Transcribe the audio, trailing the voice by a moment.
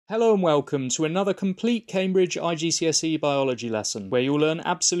Hello and welcome to another complete Cambridge IGCSE biology lesson, where you'll learn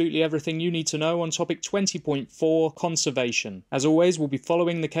absolutely everything you need to know on topic 20.4, conservation. As always, we'll be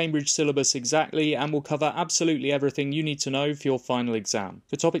following the Cambridge syllabus exactly and we'll cover absolutely everything you need to know for your final exam.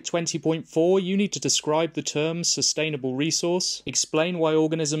 For topic 20.4, you need to describe the term sustainable resource, explain why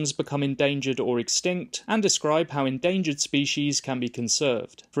organisms become endangered or extinct, and describe how endangered species can be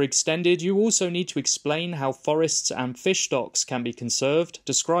conserved. For extended, you also need to explain how forests and fish stocks can be conserved,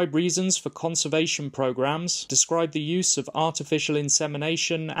 describe reasons for conservation programs, describe the use of artificial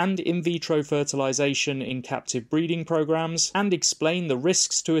insemination and in vitro fertilisation in captive breeding programs, and explain the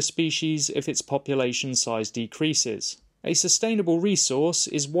risks to a species if its population size decreases. A sustainable resource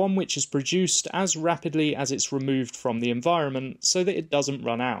is one which is produced as rapidly as it's removed from the environment so that it doesn't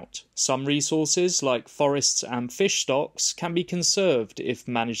run out. Some resources, like forests and fish stocks, can be conserved if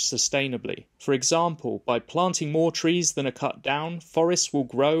managed sustainably. For example, by planting more trees than are cut down, forests will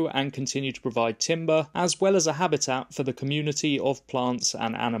grow and continue to provide timber, as well as a habitat for the community of plants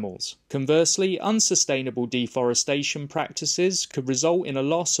and animals. Conversely, unsustainable deforestation practices could result in a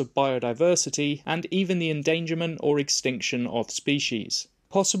loss of biodiversity and even the endangerment or extinction of species.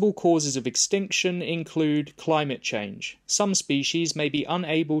 Possible causes of extinction include climate change. Some species may be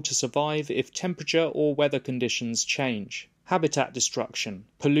unable to survive if temperature or weather conditions change. Habitat destruction,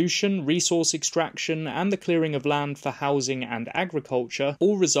 pollution, resource extraction, and the clearing of land for housing and agriculture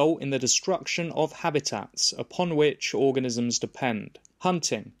all result in the destruction of habitats upon which organisms depend.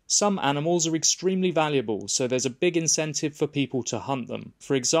 Hunting. Some animals are extremely valuable, so there's a big incentive for people to hunt them.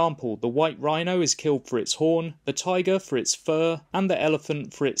 For example, the white rhino is killed for its horn, the tiger for its fur, and the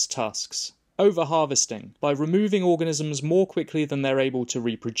elephant for its tusks. Overharvesting. By removing organisms more quickly than they're able to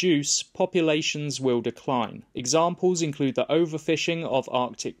reproduce, populations will decline. Examples include the overfishing of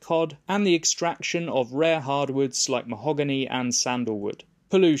Arctic cod and the extraction of rare hardwoods like mahogany and sandalwood.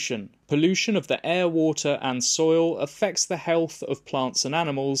 Pollution. Pollution of the air, water, and soil affects the health of plants and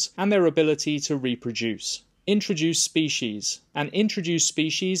animals and their ability to reproduce. Introduced species. An introduced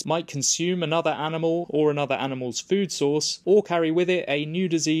species might consume another animal or another animal's food source, or carry with it a new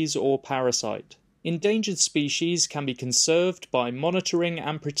disease or parasite. Endangered species can be conserved by monitoring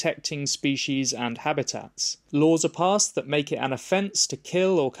and protecting species and habitats. Laws are passed that make it an offence to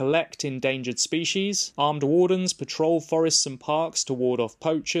kill or collect endangered species, armed wardens patrol forests and parks to ward off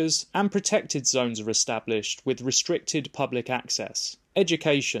poachers, and protected zones are established with restricted public access.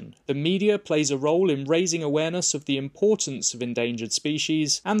 Education. The media plays a role in raising awareness of the importance of endangered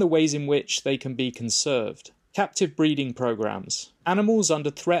species and the ways in which they can be conserved. Captive breeding programs. Animals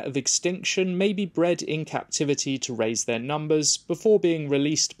under threat of extinction may be bred in captivity to raise their numbers before being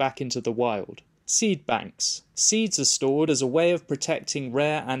released back into the wild. Seed banks. Seeds are stored as a way of protecting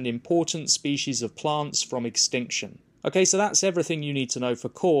rare and important species of plants from extinction. Okay, so that's everything you need to know for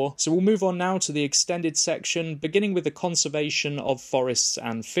core, so we'll move on now to the extended section, beginning with the conservation of forests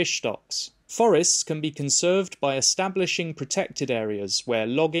and fish stocks. Forests can be conserved by establishing protected areas where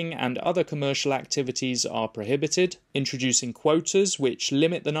logging and other commercial activities are prohibited, introducing quotas which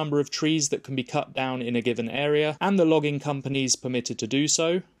limit the number of trees that can be cut down in a given area and the logging companies permitted to do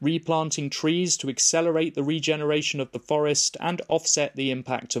so, replanting trees to accelerate the regeneration of the forest and offset the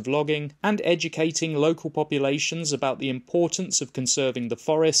impact of logging, and educating local populations about the importance of conserving the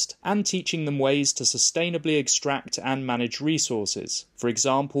forest and teaching them ways to sustainably extract and manage resources. For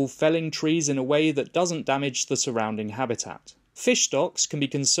example, felling trees in a way that doesn't damage the surrounding habitat. Fish stocks can be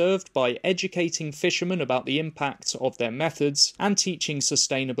conserved by educating fishermen about the impact of their methods and teaching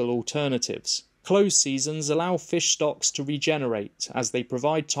sustainable alternatives. Closed seasons allow fish stocks to regenerate as they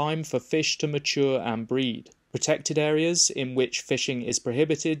provide time for fish to mature and breed. Protected areas in which fishing is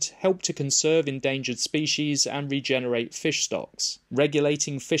prohibited help to conserve endangered species and regenerate fish stocks.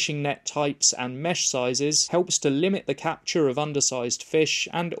 Regulating fishing net types and mesh sizes helps to limit the capture of undersized fish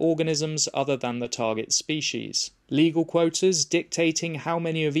and organisms other than the target species. Legal quotas dictating how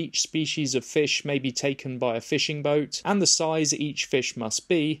many of each species of fish may be taken by a fishing boat and the size each fish must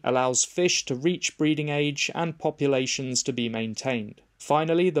be allows fish to reach breeding age and populations to be maintained.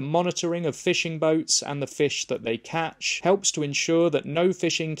 Finally, the monitoring of fishing boats and the fish that they catch helps to ensure that no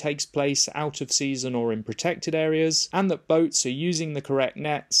fishing takes place out of season or in protected areas, and that boats are using the correct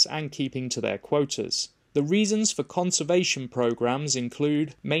nets and keeping to their quotas. The reasons for conservation programs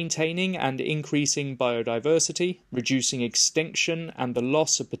include maintaining and increasing biodiversity, reducing extinction and the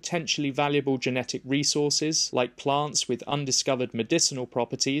loss of potentially valuable genetic resources like plants with undiscovered medicinal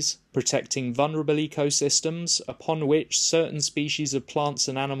properties, protecting vulnerable ecosystems upon which certain species of plants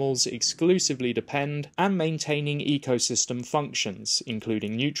and animals exclusively depend, and maintaining ecosystem functions,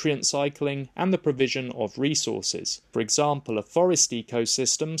 including nutrient cycling and the provision of resources. For example, a forest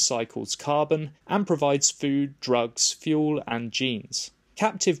ecosystem cycles carbon and provides food, drugs, fuel, and genes.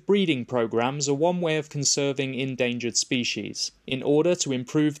 Captive breeding programs are one way of conserving endangered species. In order to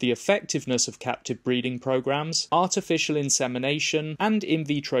improve the effectiveness of captive breeding programs, artificial insemination and in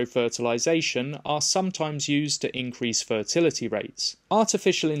vitro fertilisation are sometimes used to increase fertility rates.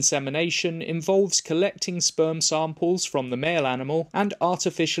 Artificial insemination involves collecting sperm samples from the male animal and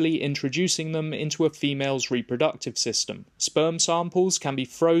artificially introducing them into a female's reproductive system. Sperm samples can be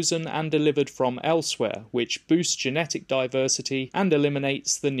frozen and delivered from elsewhere, which boosts genetic diversity and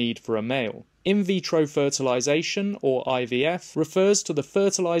eliminates the need for a male. In vitro fertilisation, or IVF, refers to the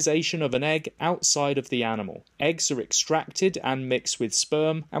fertilisation of an egg outside of the animal. Eggs are extracted and mixed with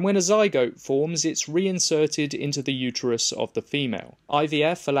sperm, and when a zygote forms, it's reinserted into the uterus of the female.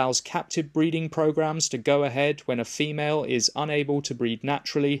 IVF allows captive breeding programs to go ahead when a female is unable to breed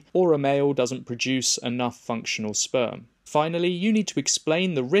naturally or a male doesn't produce enough functional sperm. Finally, you need to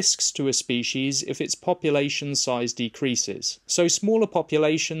explain the risks to a species if its population size decreases. So smaller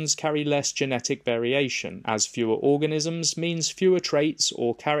populations carry less genetic variation, as fewer organisms means fewer traits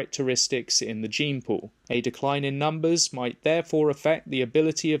or characteristics in the gene pool. A decline in numbers might therefore affect the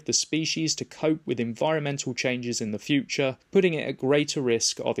ability of the species to cope with environmental changes in the future, putting it at greater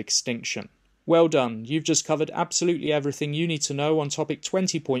risk of extinction. Well done, you've just covered absolutely everything you need to know on topic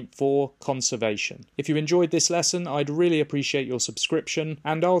 20.4, conservation. If you enjoyed this lesson, I'd really appreciate your subscription,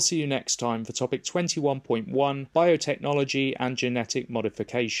 and I'll see you next time for topic 21.1, biotechnology and genetic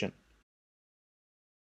modification.